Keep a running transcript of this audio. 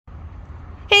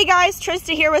Hey guys,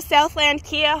 Trista here with Southland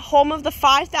Kia, home of the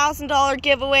 $5,000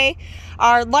 giveaway,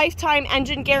 our lifetime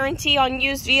engine guarantee on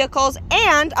used vehicles,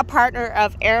 and a partner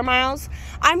of Air Miles.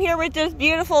 I'm here with this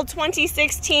beautiful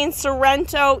 2016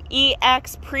 Sorento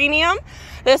EX Premium.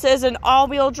 This is an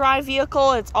all-wheel drive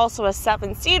vehicle. It's also a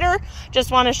 7-seater.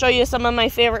 Just want to show you some of my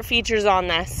favorite features on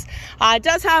this. It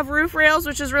does have roof rails,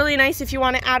 which is really nice if you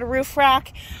want to add a roof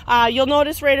rack. You'll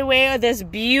notice right away this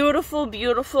beautiful,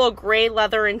 beautiful gray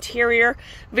leather interior.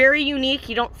 Very unique.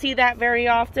 You don't see that very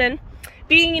often.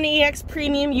 Being an EX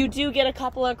Premium, you do get a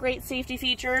couple of great safety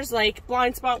features like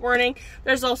blind spot warning.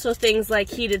 There's also things like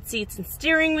heated seats and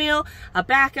steering wheel, a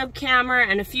backup camera,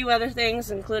 and a few other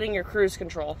things, including your cruise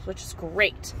control, which is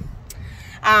great.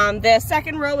 The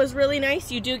second row is really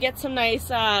nice. You do get some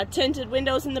nice tinted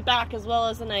windows in the back, as well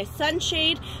as a nice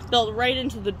sunshade built right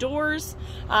into the doors.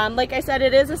 Like I said,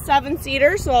 it is a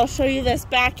 7-seater, so I'll show you this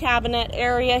back cabinet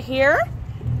area here.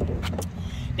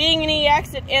 Being an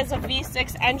EX, it is a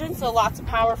V6 engine, so lots of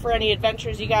power for any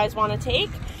adventures you guys want to take.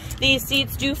 These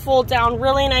seats do fold down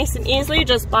really nice and easily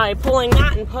just by pulling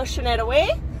that and pushing it away.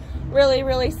 Really,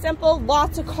 really simple.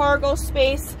 Lots of cargo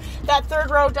space. That third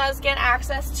row does get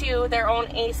access to their own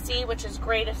AC, which is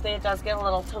great if it does get a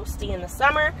little toasty in the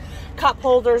summer. Cup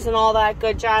holders and all that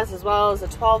good jazz, as well as a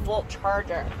 12-volt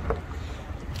charger.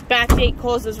 Back gate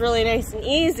closes really nice and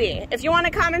easy. If you want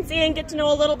to come and see and get to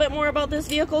know a little bit more about this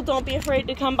vehicle, don't be afraid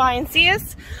to come by and see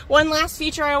us. One last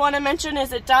feature I want to mention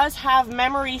is it does have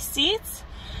memory seats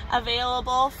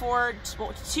available for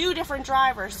 2 different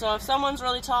drivers. So if someone's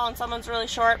really tall and someone's really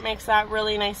short, it makes that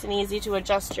really nice and easy to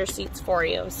adjust your seats for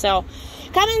you. So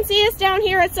come and see us down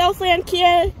here at Southland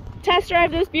Kia, test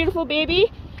drive this beautiful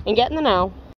baby, and get in the know.